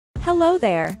Hello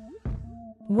there.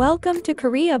 Welcome to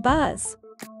Korea Buzz.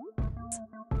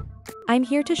 I'm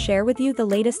here to share with you the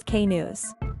latest K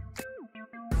news.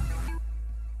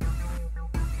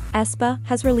 aespa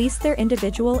has released their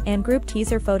individual and group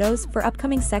teaser photos for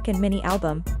upcoming second mini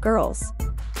album, Girls.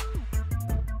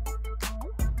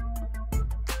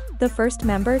 The first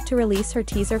member to release her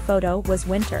teaser photo was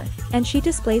Winter, and she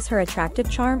displays her attractive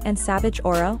charm and savage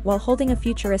aura while holding a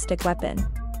futuristic weapon.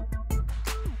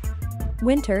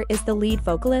 Winter is the lead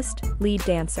vocalist, lead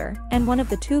dancer, and one of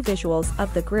the two visuals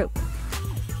of the group.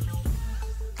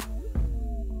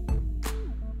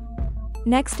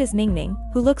 Next is Ningning,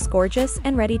 who looks gorgeous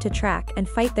and ready to track and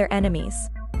fight their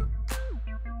enemies.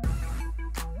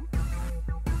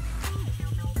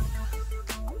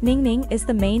 Ningning is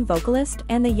the main vocalist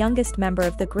and the youngest member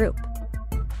of the group.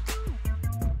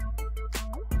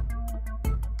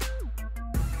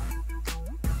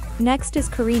 Next is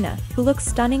Karina, who looks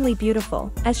stunningly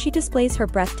beautiful as she displays her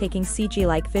breathtaking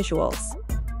CG-like visuals.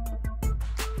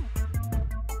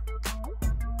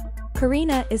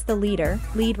 Karina is the leader,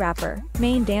 lead rapper,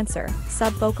 main dancer,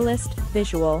 sub-vocalist,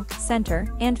 visual,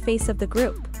 center, and face of the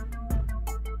group.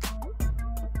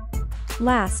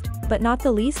 Last, but not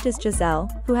the least is Giselle,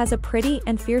 who has a pretty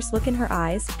and fierce look in her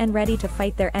eyes and ready to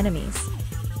fight their enemies.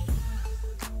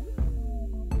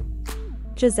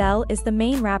 Giselle is the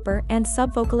main rapper and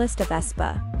sub-vocalist of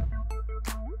aespa.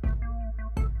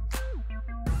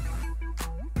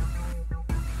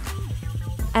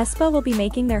 aespa will be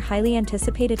making their highly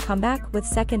anticipated comeback with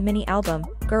second mini album,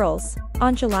 Girls,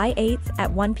 on July 8th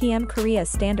at 1 p.m. Korea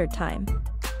Standard Time.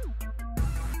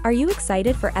 Are you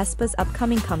excited for aespa's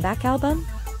upcoming comeback album?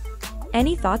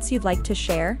 Any thoughts you'd like to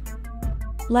share?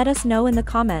 Let us know in the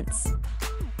comments.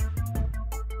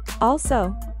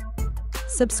 Also,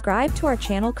 subscribe to our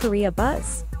channel Korea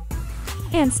Buzz.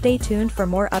 And stay tuned for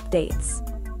more updates.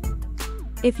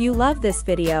 If you love this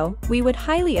video, we would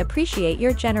highly appreciate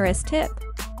your generous tip.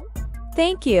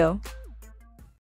 Thank you.